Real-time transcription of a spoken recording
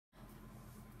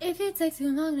If it takes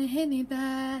too long to hit me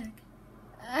back,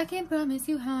 I can't promise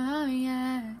you how I'll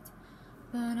react.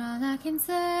 But all I can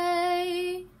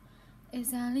say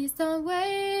is at least I'll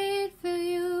wait for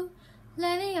you.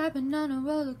 Lately I've been on a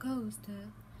roller coaster,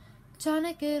 trying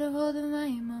to get a hold of my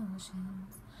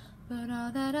emotions. But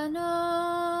all that I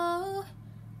know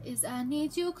is I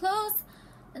need you close,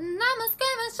 and I'ma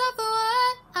scream and shout for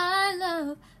what I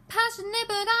love. Passionate,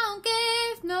 but I don't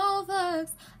give no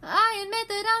fucks. I admit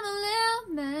that I'm a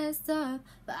little messed up,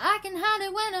 but I can hide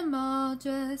it when I'm all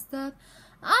dressed up.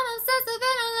 I'm obsessive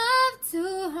and I love to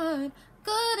hurt,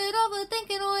 good at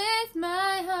overthinking with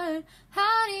my heart.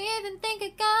 How do you even think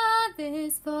it got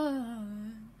this far?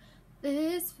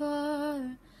 This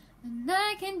far. And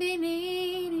I can be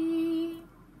needy,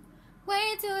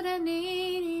 way too damn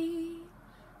needy.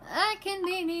 I can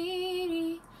be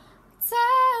needy.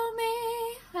 Tell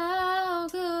me how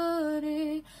good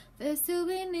it feels to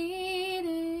be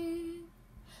needed.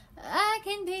 I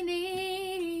can be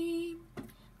needy,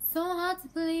 so hard to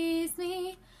please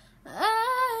me.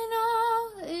 I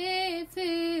know it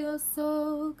feels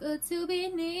so good to be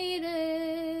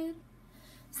needed.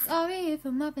 Sorry if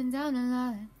I'm up and down a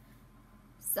lot.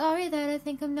 Sorry that I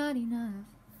think I'm not enough.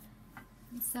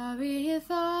 I'm sorry if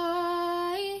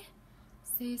I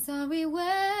say sorry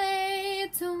way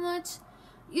too much.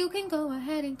 You can go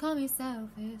ahead and call me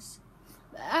selfish,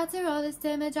 but after all this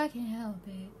damage I can't help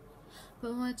it.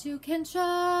 But what you can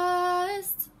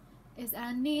trust is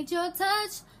I need your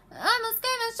touch. I'm a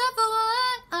scream and shout for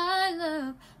what I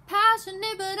love.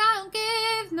 Passionate, but I don't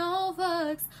give no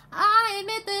fucks. I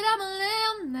admit that I'm a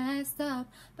little messed up,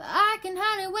 but I can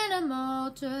hide it when I'm all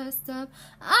dressed up.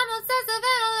 I'm obsessive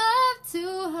and I love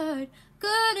to hurt,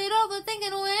 good at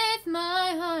overthinking with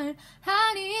my heart.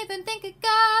 How do you even think it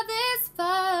got this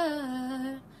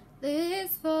far?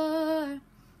 This far.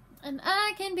 And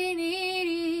I can be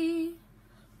needy,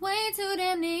 way too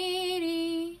damn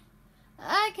needy.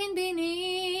 I can be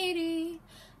needy.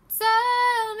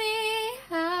 Tell me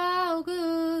how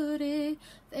good it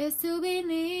feels to be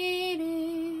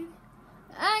needed.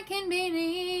 I can be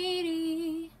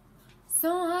needy, so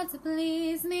hard to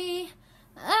please me.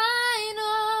 I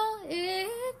know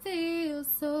it feels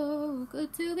so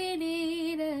good to be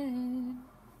needed.